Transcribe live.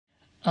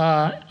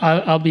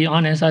I'll be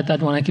honest, I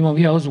thought when I came over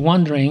here, I was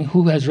wondering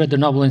who has read the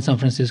novel in San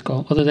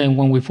Francisco, other than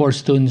when we force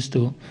students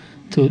to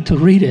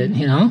read it,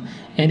 you know?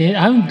 And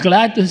I'm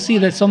glad to see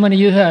that so many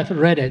of you have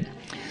read it.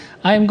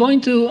 I'm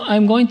going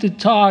to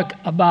talk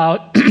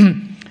about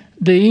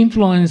the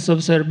influence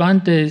of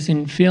Cervantes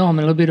in film,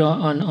 a little bit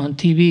on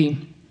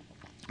TV.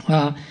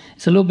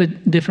 It's a little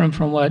bit different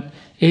from what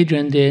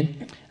Adrian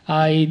did.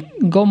 I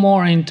go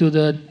more into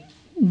the,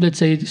 let's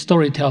say,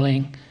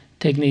 storytelling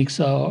techniques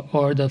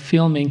or the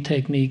filming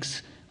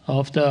techniques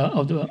of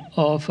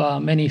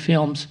many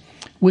films,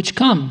 which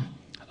come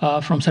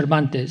from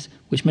Cervantes,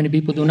 which many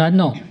people do not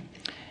know.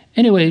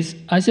 Anyways,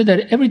 I said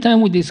that every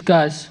time we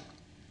discuss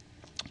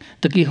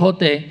the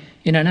Quixote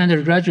in an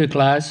undergraduate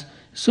class,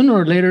 sooner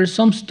or later,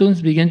 some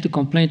students begin to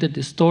complain that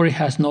the story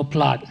has no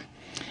plot.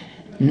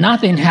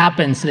 Nothing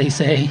happens, they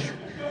say.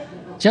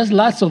 Just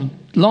lots of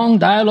long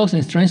dialogues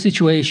and strange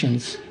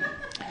situations.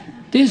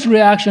 This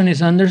reaction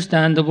is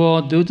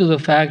understandable due to the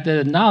fact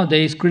that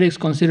nowadays critics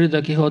consider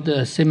the Quixote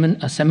a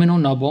seminal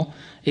novel,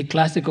 a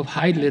classic of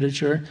high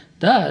literature.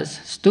 Thus,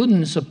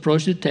 students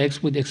approach the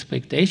text with the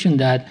expectation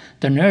that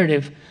the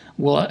narrative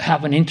will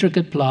have an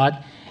intricate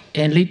plot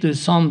and lead to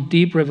some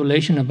deep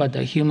revelation about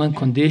the human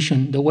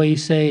condition, the way,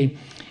 say,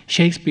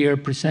 Shakespeare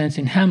presents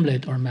in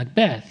Hamlet or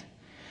Macbeth.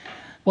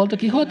 Well, the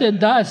Quixote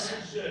does.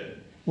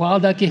 While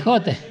the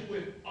Quixote.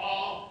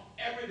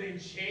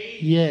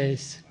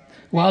 Yes.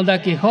 While the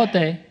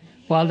Quixote,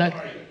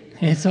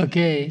 it's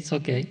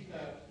okay,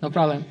 no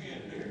problem.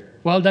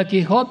 While the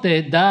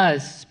Quixote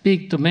does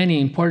speak to many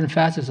important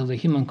facets of the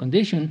human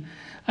condition,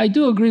 I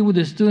do agree with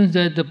the students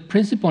that the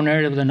principal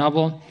narrative of the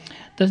novel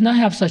does not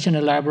have such an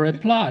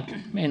elaborate plot,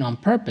 and on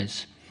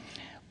purpose.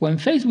 When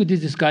faced with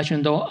this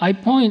discussion, though, I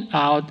point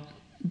out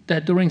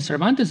that during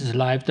Cervantes'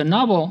 life, the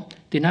novel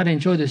did not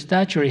enjoy the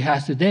stature it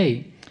has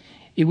today.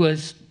 It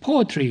was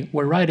poetry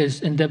where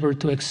writers endeavored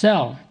to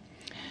excel,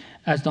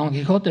 as Don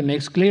Quixote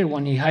makes clear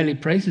when he highly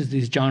praises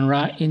this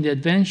genre in The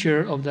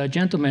Adventure of the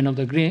Gentleman of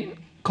the Green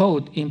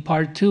Coat in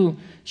Part 2,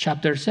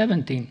 Chapter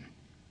 17.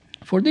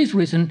 For this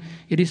reason,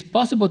 it is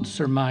possible to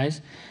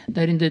surmise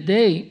that in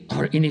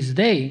his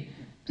day,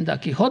 the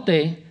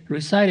Quixote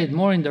resided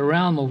more in the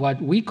realm of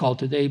what we call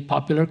today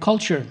popular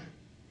culture.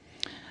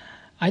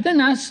 I then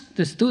asked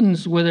the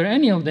students whether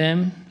any of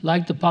them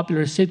liked the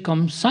popular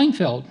sitcom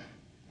Seinfeld,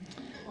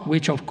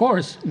 which of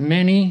course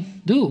many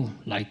do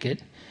like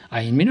it.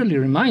 I immediately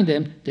remind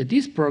them that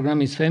this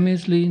program is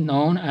famously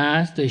known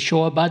as the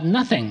show about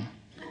nothing.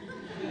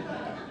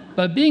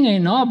 But being a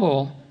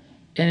novel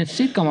and a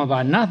sitcom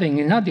about nothing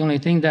is not the only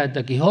thing that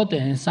the Quixote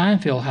and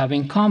Seinfeld have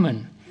in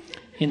common.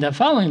 In the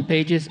following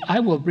pages, I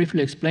will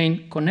briefly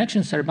explain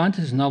connections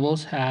Cervantes'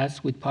 novels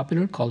has with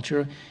popular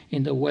culture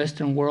in the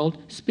Western world,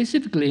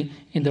 specifically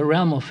in the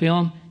realm of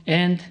film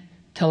and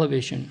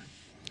television.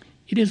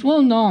 It is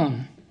well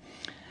known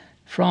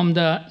from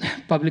the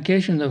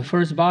publication of the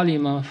first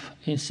volume in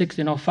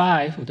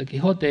 1605 of the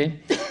Quixote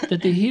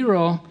that the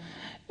hero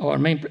or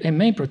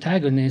main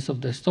protagonist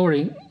of the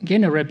story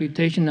gained a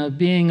reputation of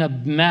being a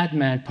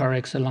madman par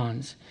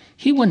excellence.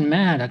 He went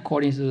mad,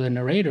 according to the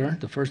narrator,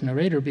 the first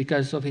narrator,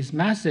 because of his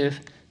massive,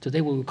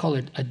 today we would call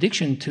it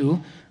addiction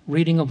to,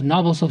 reading of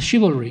novels of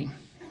chivalry.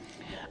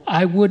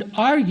 I would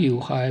argue,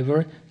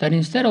 however, that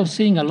instead of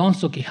seeing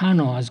Alonso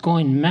Quijano as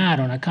going mad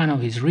on account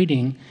of his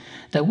reading,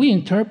 that we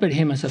interpret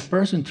him as a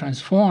person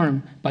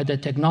transformed by the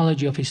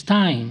technology of his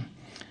time,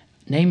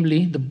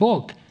 namely the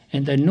book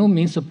and the new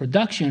means of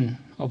production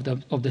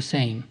of the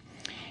same.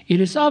 It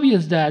is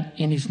obvious that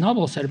in his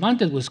novel,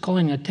 Cervantes was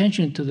calling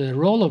attention to the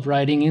role of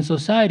writing in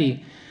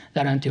society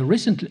in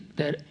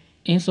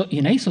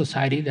a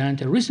society that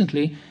until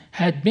recently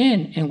had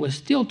been and was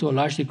still to a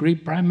large degree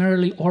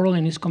primarily oral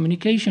in its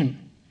communication.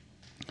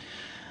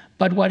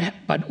 But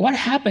what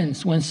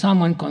happens when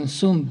someone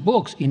consumed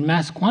books in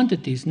mass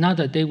quantities now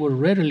that they were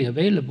readily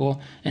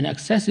available and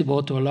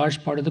accessible to a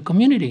large part of the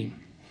community?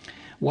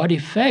 What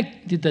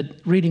effect did the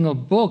reading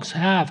of books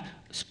have,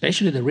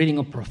 especially the reading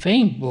of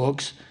profane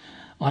books,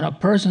 on a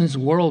person's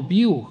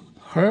worldview,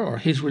 her or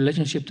his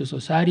relationship to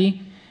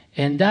society,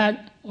 and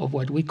that of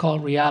what we call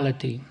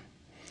reality?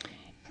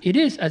 It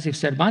is as if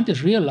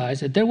Cervantes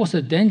realized that there was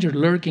a danger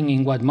lurking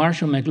in what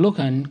Marshall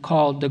McLuhan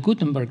called the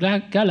Gutenberg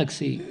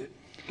Galaxy,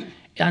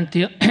 and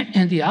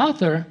the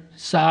author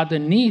saw the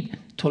need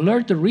to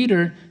alert the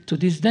reader to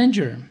this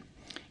danger.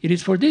 It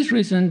is for this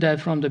reason that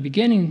from the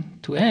beginning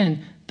to end,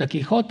 the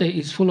Quixote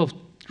is full of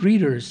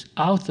readers,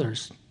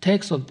 authors,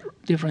 texts of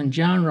different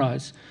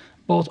genres,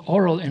 both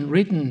oral and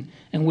written,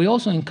 and we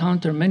also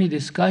encounter many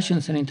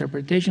discussions and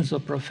interpretations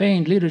of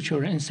profane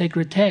literature and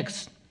sacred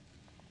texts.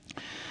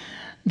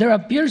 There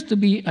appears to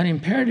be an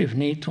imperative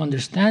need to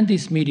understand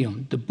this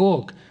medium, the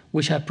book,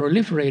 which had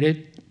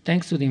proliferated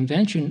thanks to the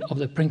invention of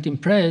the printing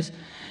press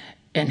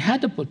and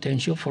had the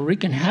potential for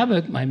wreaking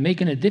havoc by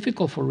making it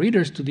difficult for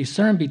readers to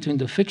discern between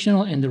the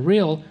fictional and the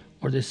real,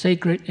 or the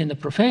sacred and the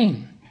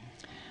profane.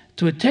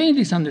 To attain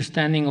this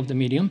understanding of the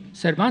medium,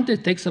 Cervantes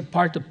takes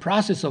apart the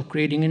process of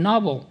creating a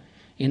novel.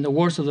 In the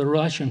words of the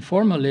Russian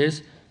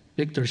formalist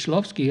Viktor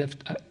Shklovsky,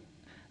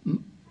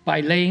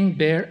 by laying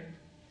bare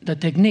the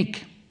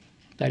technique,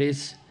 that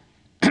is,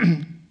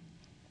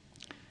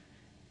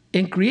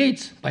 and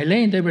creates, by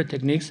laying bare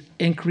techniques,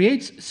 and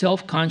creates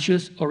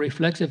self-conscious or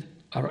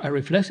a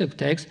reflexive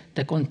text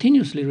that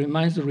continuously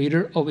reminds the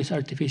reader of its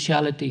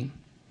artificiality.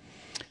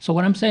 So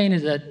what I'm saying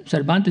is that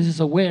Cervantes is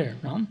aware,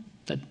 no?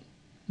 That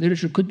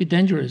literature could be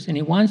dangerous, and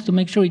he wants to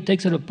make sure he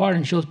takes it apart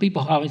and shows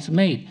people how it's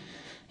made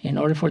in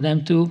order for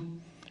them to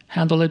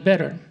handle it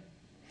better.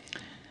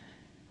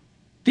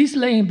 This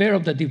laying bare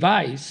of the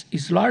device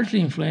is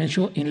largely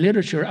influential in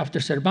literature after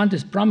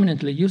Cervantes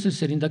prominently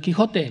uses it in the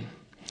Quixote.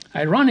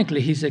 Ironically,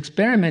 his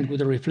experiment with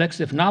the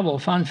reflexive novel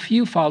found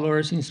few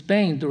followers in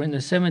Spain during the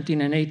 17th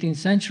and 18th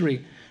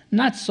century.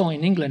 Not so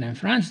in England and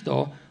France,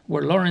 though,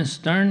 where Lawrence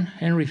Sterne,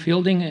 Henry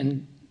Fielding,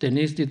 and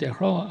Denis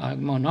Diderot,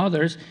 among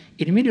others,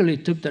 immediately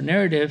took the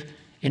narrative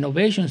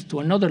innovations to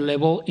another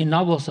level in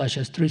novels such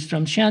as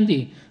Tristram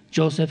Shandy,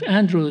 Joseph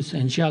Andrews,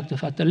 and Jacques de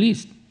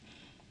Fataliste,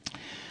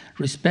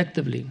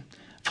 respectively.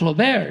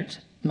 Flaubert's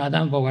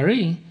Madame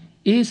Bovary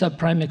is a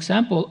prime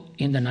example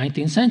in the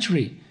 19th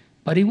century,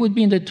 but it would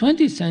be in the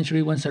 20th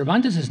century when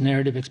Cervantes'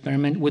 narrative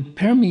experiment would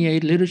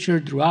permeate literature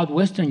throughout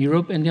Western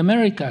Europe and the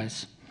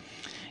Americas.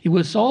 It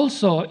was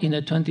also in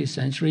the 20th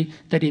century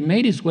that it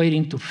made its way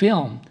into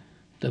film,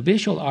 the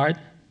visual art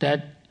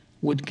that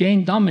would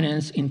gain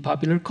dominance in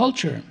popular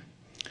culture.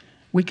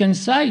 We can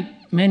cite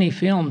many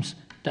films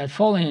that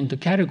fall into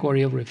the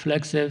category of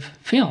reflexive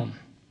film,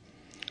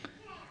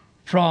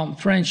 from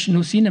French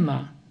New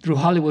Cinema through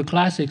Hollywood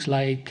classics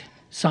like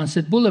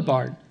Sunset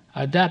Boulevard,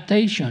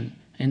 Adaptation,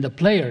 and The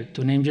Player,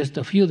 to name just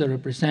a few that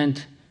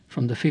represent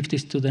from the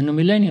 50s to the new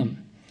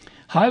millennium.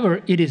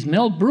 However, it is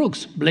Mel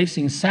Brooks'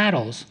 Blazing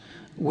Saddles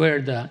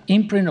where the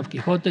imprint of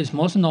Quixote is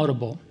most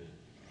notable.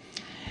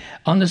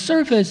 On the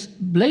surface,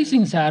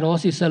 Blazing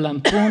Saddles is a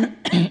lampoon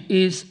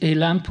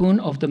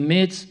of the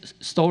myths,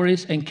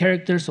 stories, and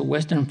characters of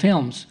Western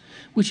films,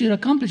 which it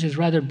accomplishes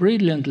rather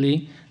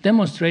brilliantly,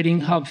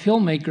 demonstrating how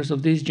filmmakers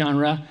of this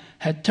genre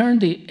had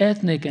turned the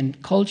ethnic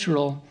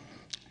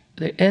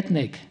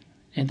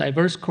and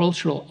diverse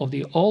culture of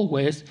the Old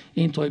West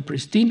into a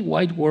pristine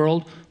white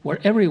world where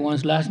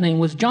everyone's last name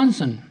was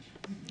Johnson.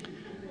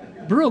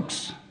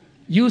 Brooks'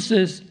 use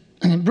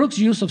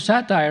of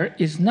satire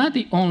is not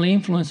the only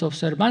influence of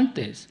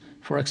Cervantes.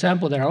 For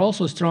example, there are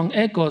also strong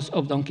echoes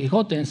of Don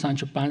Quixote and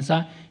Sancho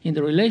Panza in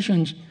the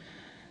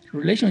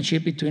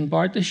relationship between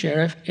Bart the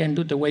Sheriff and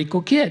the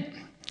Waco Kid.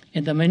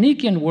 And the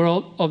Manichean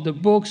world of the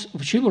books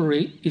of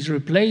chivalry is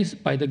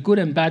replaced by the good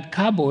and bad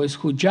cowboys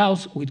who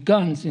joust with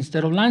guns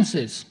instead of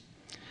lances.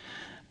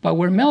 But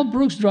where Mel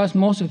Brooks draws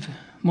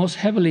most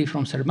heavily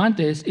from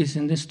Cervantes is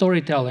in the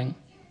storytelling.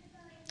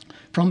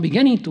 From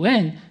beginning to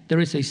end, there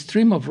is a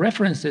stream of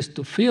references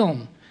to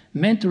film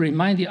meant to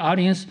remind the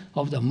audience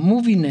of the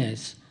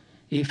moviness,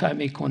 if I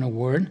may coin a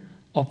word,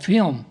 of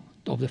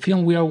the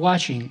film we are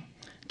watching,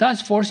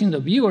 thus forcing the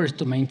viewers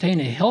to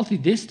maintain a healthy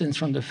distance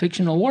from the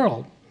fictional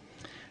world.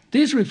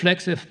 This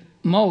reflexive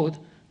mode,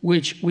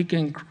 which we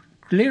can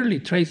clearly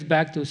trace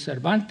back to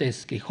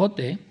Cervantes'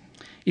 Quixote,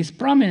 is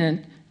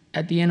prominent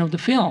at the end of the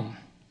film.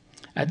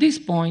 At this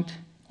point,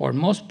 or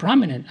most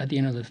prominent at the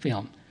end of the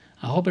film.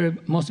 I hope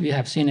most of you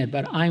have seen it,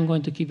 but I'm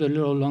going to give you a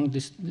little long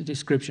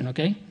description,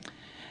 okay?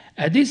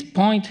 At this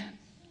point,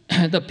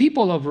 the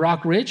people of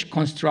Rock Ridge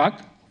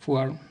construct, who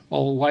are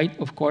all white,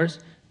 of course,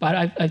 but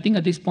I think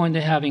at this point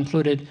they have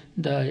included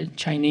the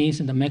Chinese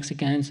and the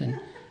Mexicans and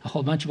a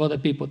whole bunch of other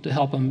people to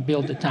help them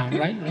build the town,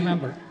 right?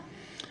 Remember.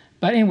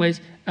 But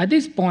anyways, at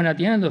this point, at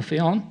the end of the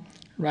film,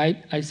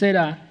 right, I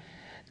said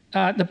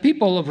the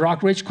people of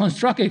Rock Ridge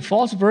construct a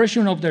false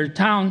version of their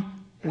town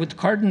with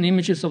cartoon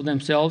images of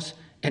themselves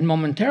and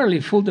momentarily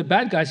fool the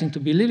bad guys into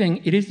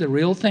believing it is the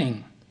real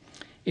thing.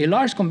 A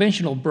large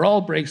conventional brawl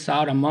breaks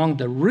out among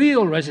the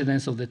real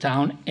residents of the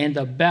town and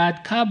the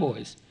bad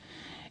cowboys.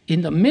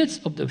 In the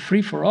midst of the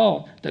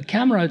free-for-all, the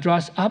camera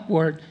draws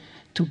upward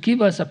to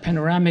give us a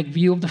panoramic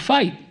view of the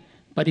fight,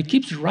 but it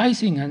keeps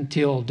rising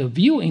until the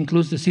view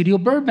includes the city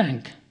of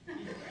Burbank.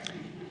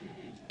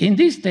 In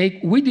this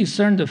take, we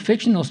discern the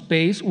fictional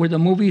space where the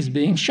movie is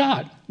being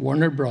shot,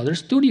 Warner Brothers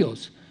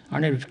Studios,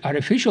 an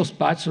artificial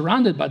spot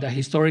surrounded by the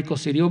historical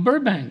city of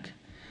Burbank.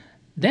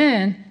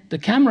 Then the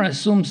camera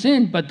zooms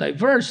in but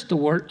diverts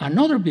toward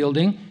another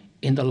building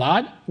in the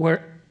lot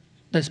where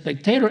the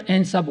spectator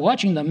ends up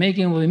watching the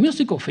making of a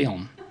musical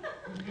film.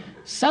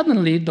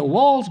 Suddenly, the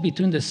walls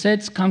between the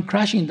sets come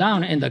crashing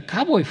down and the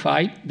cowboy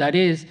fight, that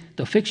is,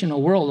 the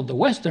fictional world of the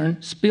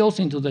Western, spills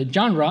into the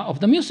genre of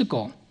the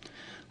musical,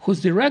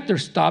 whose director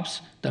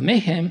stops the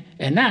mayhem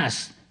and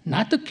asks,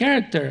 not the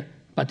character,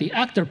 but the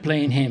actor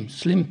playing him,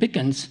 Slim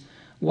Pickens,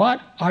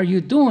 "What are you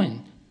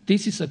doing?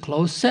 This is a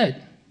closed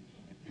set."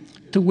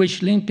 To which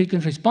Slim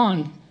Pickens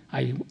responds,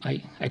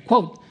 I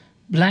quote,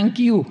 "Blank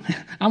you,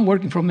 I'm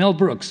working for Mel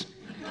Brooks."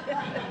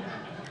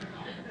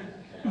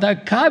 The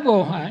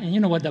cowboy, you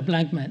know what the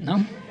blank meant,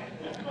 no?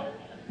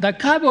 The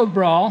cowboy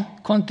brawl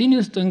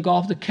continues to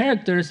engulf the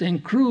characters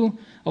and crew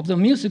of the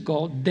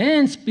musical,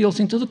 then spills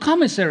into the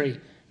commissary,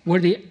 where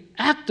the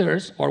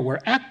actors, or where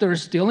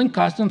actors still in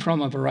costume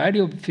from a variety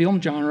of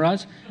film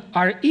genres,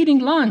 are eating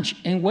lunch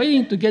and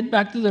waiting to get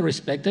back to their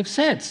respective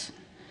sets.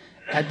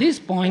 At this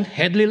point,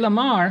 Hedley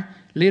Lamar,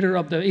 leader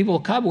of the evil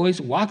cowboys,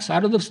 walks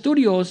out of the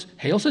studios,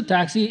 hails a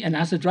taxi, and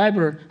asks the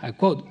driver, I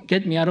quote,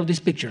 "Get me out of this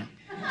picture,"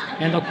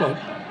 end of quote.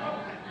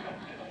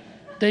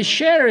 The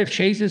sheriff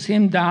chases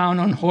him down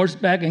on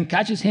horseback and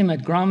catches him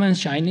at Grauman's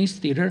Chinese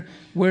Theater,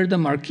 where the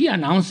marquee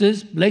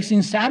announces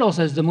Blazing Saddles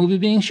as the movie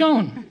being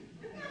shown.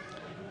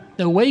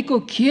 The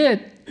Waco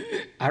Kid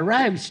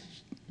arrives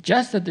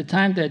just at the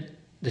time that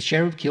the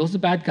sheriff kills the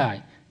bad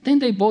guy. Then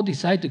they both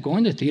decide to go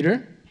in the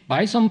theater,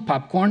 buy some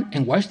popcorn,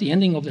 and watch the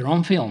ending of their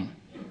own film.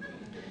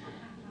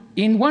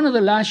 In one of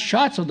the last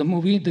shots of the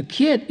movie, the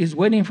kid is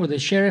waiting for the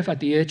sheriff at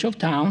the edge of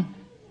town,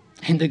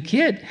 and the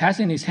kid has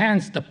in his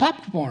hands the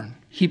popcorn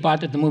he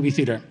bought at the movie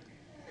theater.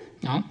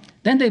 Now,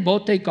 then they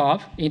both take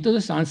off into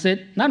the sunset,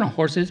 not on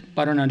horses,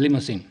 but on a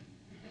limousine.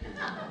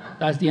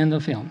 That's the end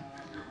of the film.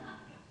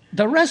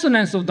 The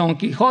resonance of Don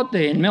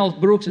Quixote in Mel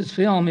Brooks'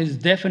 film is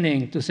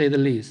deafening, to say the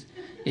least.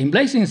 In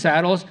Blazing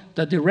Saddles,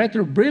 the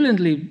director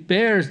brilliantly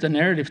bears the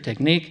narrative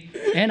technique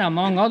and,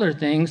 among other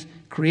things,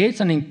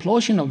 creates an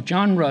implosion of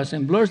genres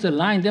and blurs the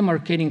line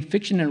demarcating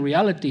fiction and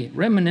reality,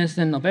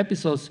 reminiscent of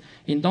episodes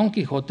in Don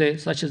Quixote,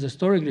 such as the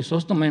story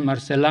Grisostoma and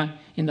Marcela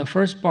in the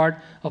first part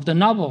of the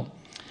novel.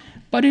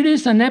 But it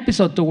is an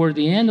episode toward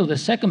the end of the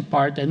second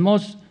part that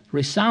most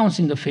resounds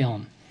in the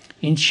film.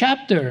 In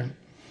chapter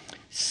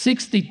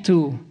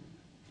 62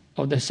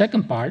 of the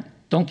second part,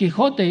 Don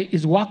Quixote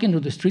is walking through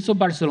the streets of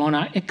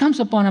Barcelona. He comes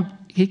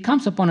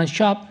upon a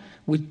shop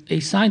with a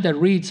sign that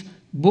reads,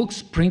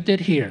 "Books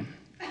printed here."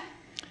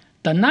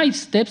 The knight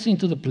steps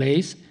into the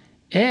place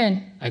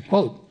and, I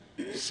quote,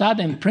 "saw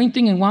them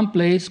printing in one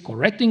place,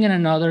 correcting in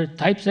another,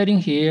 typesetting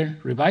here,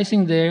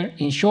 revising there.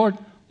 In short,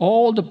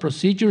 all the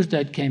procedures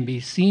that can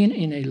be seen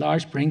in a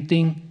large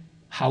printing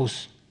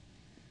house."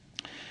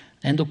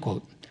 End of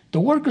quote. The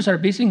workers are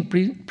busy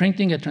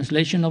printing a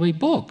translation of a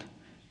book.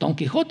 Don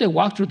Quixote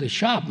walks through the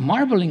shop,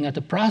 marveling at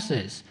the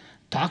process,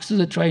 talks to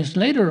the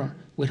translator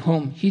with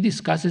whom he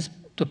discusses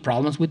the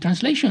problems with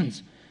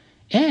translations.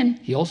 And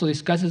he also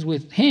discusses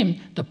with him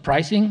the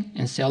pricing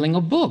and selling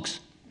of books.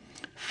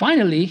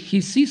 Finally, he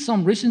sees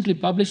some recently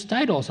published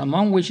titles,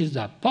 among which is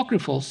the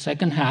apocryphal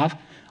second half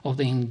of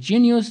the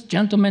ingenious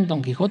gentleman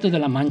Don Quixote de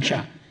la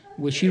Mancha,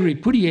 which he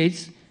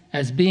repudiates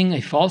as being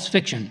a false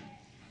fiction.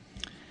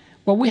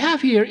 What we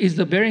have here is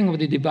the bearing of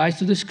the device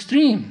to the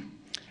extreme.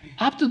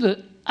 Up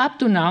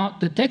to now,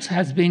 the text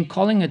has been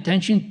calling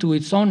attention to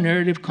its own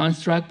narrative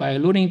construct by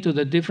alluding to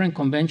the different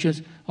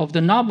conventions of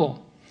the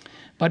novel.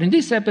 But in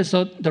this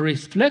episode, the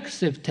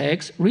reflexive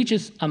text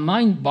reaches a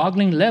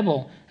mind-boggling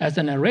level as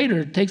the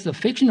narrator takes the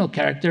fictional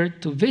character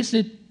to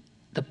visit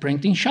the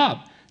printing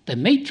shop, the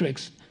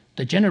matrix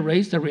that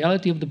generates the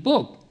reality of the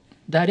book.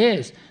 That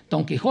is,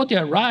 Don Quixote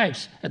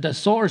arrives at the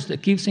source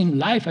that gives him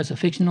life as a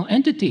fictional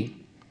entity,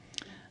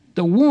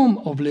 the womb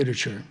of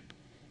literature.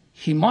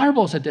 He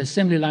marvels at the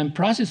assembly line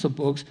process of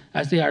books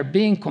as they are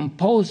being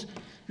composed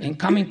and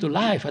coming to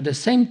life, at the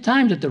same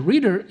time that the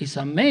reader is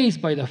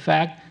amazed by the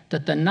fact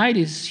that the knight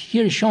is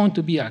here shown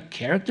to be a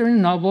character in a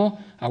novel,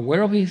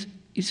 aware of his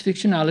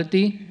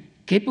fictionality,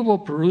 capable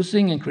of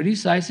perusing and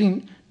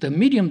criticizing the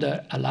medium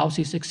that allows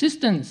his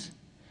existence.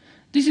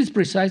 This is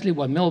precisely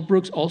what Mel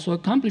Brooks also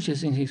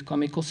accomplishes in his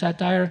comical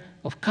satire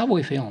of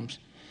cowboy films.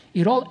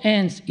 It all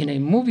ends in a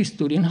movie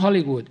studio in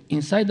Hollywood,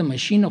 inside the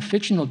machine of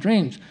fictional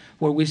dreams,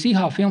 where we see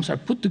how films are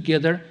put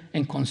together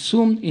and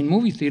consumed in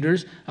movie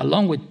theaters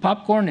along with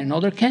popcorn and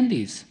other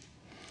candies.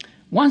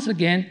 Once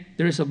again,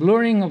 there is a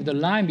blurring of the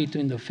line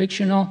between the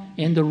fictional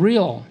and the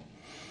real,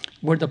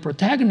 where the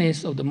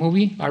protagonists of the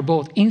movie are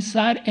both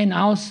inside and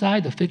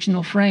outside the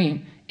fictional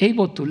frame,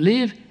 able to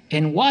live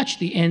and watch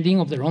the ending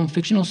of their own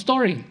fictional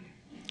story.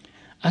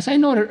 As I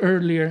noted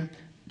earlier,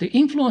 the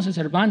influence of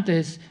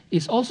Cervantes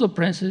is also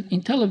present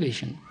in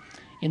television.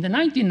 In the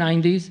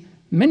 1990s,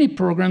 many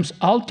programs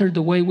altered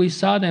the way we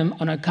saw them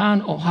on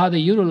account of how they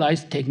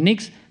utilized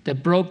techniques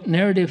that broke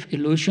narrative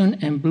illusion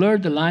and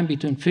blurred the line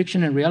between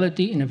fiction and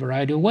reality in a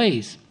variety of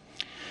ways.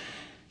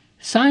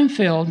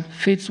 Seinfeld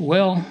fits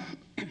well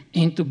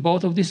into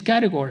both of these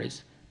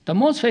categories. The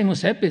most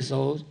famous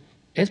episodes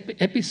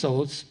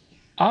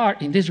are,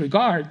 in this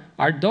regard,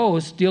 are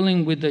those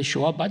dealing with the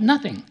show about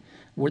nothing,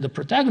 where the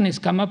protagonists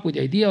come up with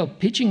the idea of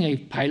pitching a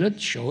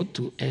pilot show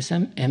to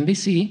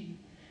NBC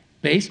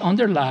based on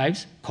their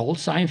lives, called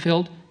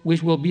Seinfeld,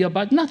 which will be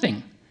about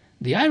nothing.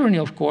 The irony,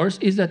 of course,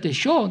 is that the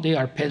show they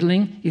are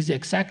peddling is the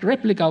exact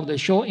replica of the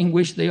show in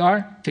which they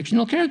are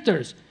fictional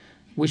characters,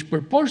 which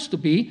purports to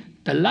be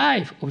the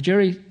life of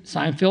Jerry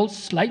Seinfeld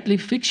slightly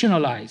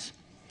fictionalized.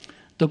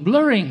 The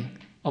blurring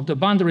of the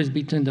boundaries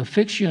between the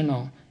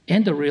fictional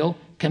and the real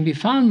can be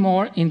found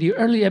more in the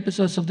early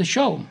episodes of the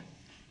show.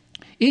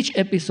 Each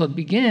episode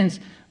begins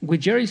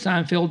with Jerry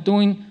Seinfeld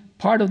doing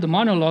part of the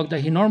monologue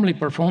that he normally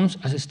performs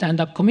as a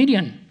stand-up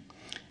comedian.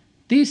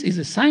 This is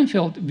a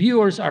Seinfeld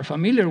viewers are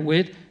familiar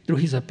with through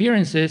his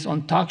appearances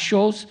on talk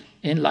shows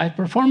and live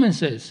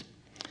performances.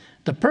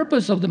 The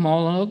purpose of the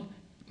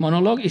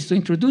monologue is to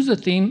introduce the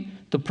theme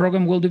the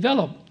program will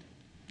develop.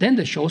 Then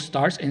the show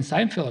starts and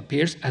Seinfeld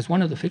appears as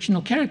one of the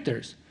fictional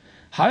characters.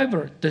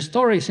 However, the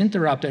story is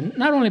interrupted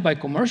not only by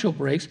commercial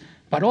breaks,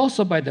 but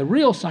also by the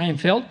real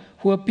Seinfeld,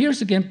 who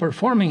appears again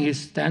performing his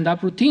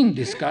stand-up routine,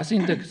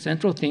 discussing the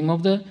central theme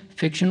of the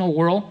fictional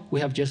world we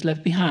have just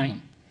left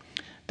behind.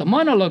 The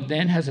monologue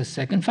then has a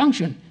second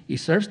function. It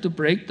serves to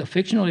break the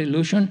fictional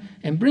illusion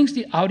and brings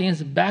the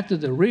audience back to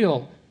the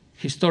real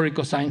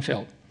historical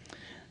Seinfeld.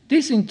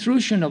 This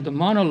intrusion of the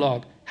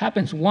monologue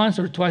happens once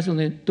or twice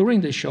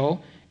during the show,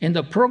 and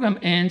the program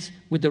ends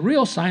with the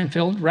real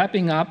Seinfeld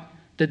wrapping up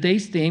the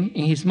day's theme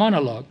in his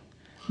monologue.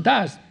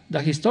 Thus,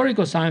 the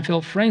historical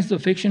Seinfeld frames the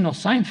fictional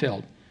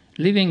Seinfeld,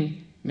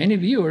 leaving many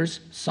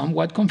viewers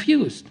somewhat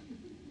confused.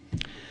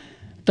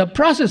 The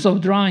process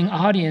of drawing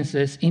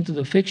audiences into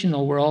the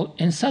fictional world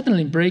and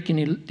suddenly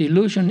breaking the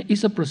illusion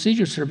is a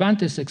procedure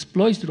Cervantes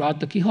exploits throughout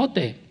the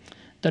Quixote.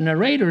 The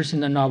narrators in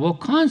the novel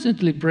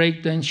constantly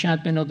break the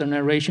enchantment of the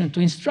narration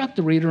to instruct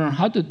the reader on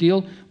how to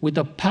deal with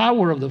the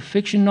power of the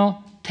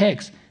fictional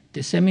text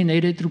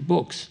disseminated through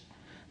books.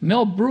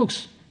 Mel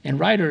Brooks and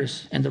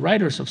the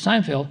writers of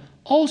Seinfeld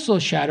also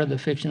shadow the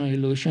fictional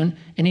illusion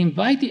and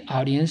invite the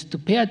audience to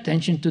pay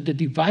attention to the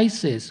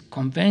devices,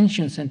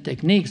 conventions, and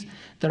techniques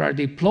that are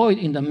deployed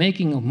in the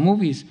making of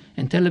movies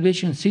and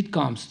television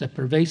sitcoms that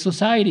pervade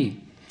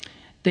society.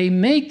 They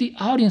make the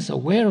audience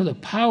aware of the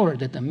power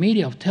that the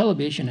media of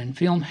television and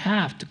film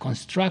have to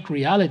construct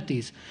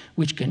realities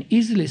which can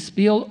easily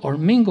spill or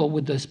mingle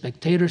with the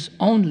spectator's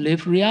own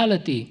lived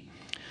reality.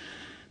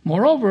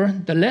 Moreover,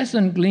 the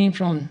lesson gleaned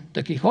from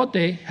the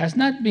Quixote has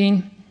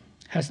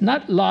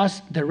not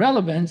lost their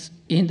relevance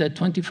in the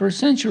 21st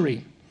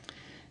century,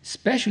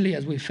 especially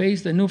as we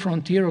face the new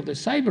frontier of the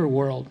cyber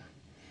world.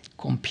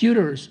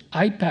 Computers,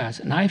 iPads,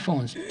 and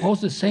iPhones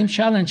pose the same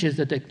challenges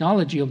the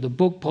technology of the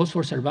book posed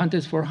for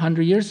Cervantes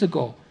 400 years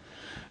ago.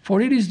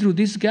 For it is through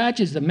these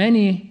gadgets that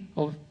many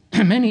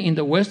in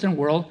the Western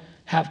world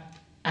have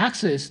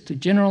access to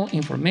general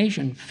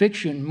information,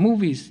 fiction,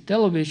 movies,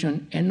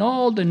 television, and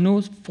all the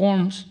new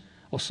forms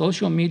of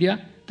social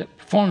media, the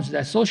forms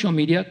that social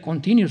media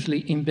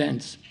continuously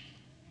invents.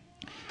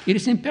 It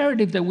is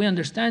imperative that we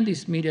understand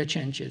these media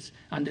changes,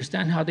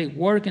 understand how they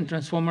work and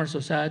transform our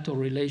societal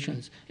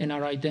relations and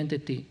our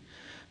identity.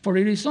 For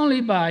it is only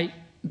by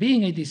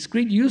being a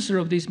discreet user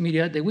of this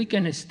media that we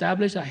can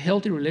establish a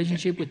healthy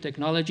relationship with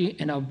technology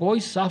and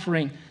avoid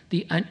suffering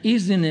the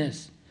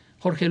uneasiness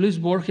Jorge Luis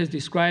Borges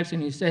describes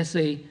in his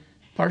essay,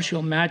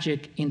 Partial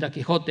Magic in the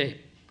Quixote.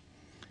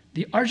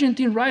 The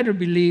Argentine writer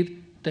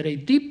believed that a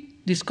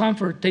deep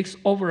discomfort takes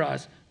over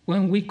us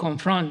when we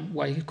confront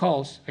what he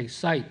calls, I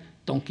cite,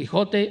 Don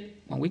Quixote,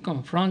 when we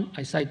confront,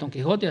 I cite Don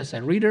Quixote as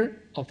a reader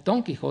of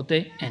Don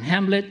Quixote and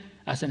Hamlet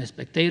as a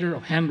spectator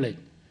of Hamlet.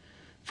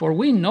 For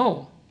we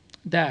know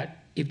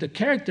that if the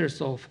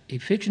characters of a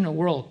fictional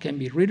world can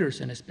be readers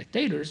and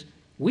spectators,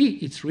 we,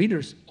 its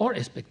readers or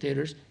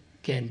spectators,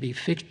 can be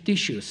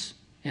fictitious,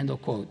 end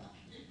of quote.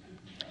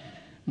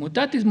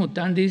 Mutatis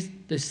mutandis,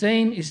 the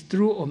same is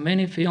true of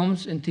many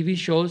films and TV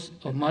shows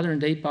of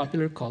modern-day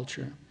popular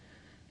culture.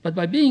 But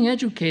by being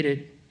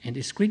educated and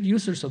discreet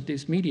users of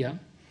this media,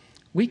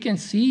 we can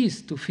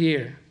cease to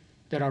fear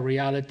that our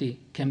reality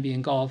can be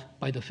engulfed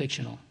by the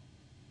fictional.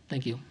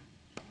 Thank you.